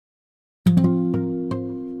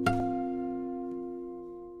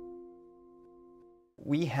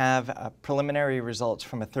We have preliminary results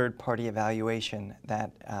from a third-party evaluation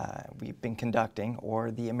that we've been conducting,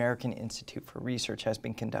 or the American Institute for Research has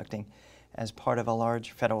been conducting as part of a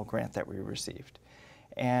large federal grant that we received.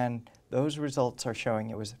 And those results are showing,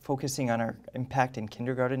 it was focusing on our impact in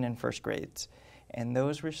kindergarten and first grades, and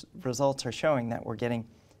those results are showing that we're getting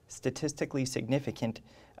statistically significant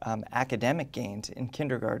academic gains in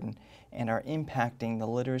kindergarten and are impacting the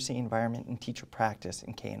literacy environment and teacher practice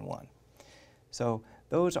in K and 1. So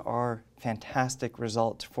those are fantastic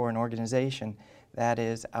results for an organization that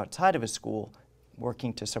is outside of a school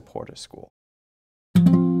working to support a school.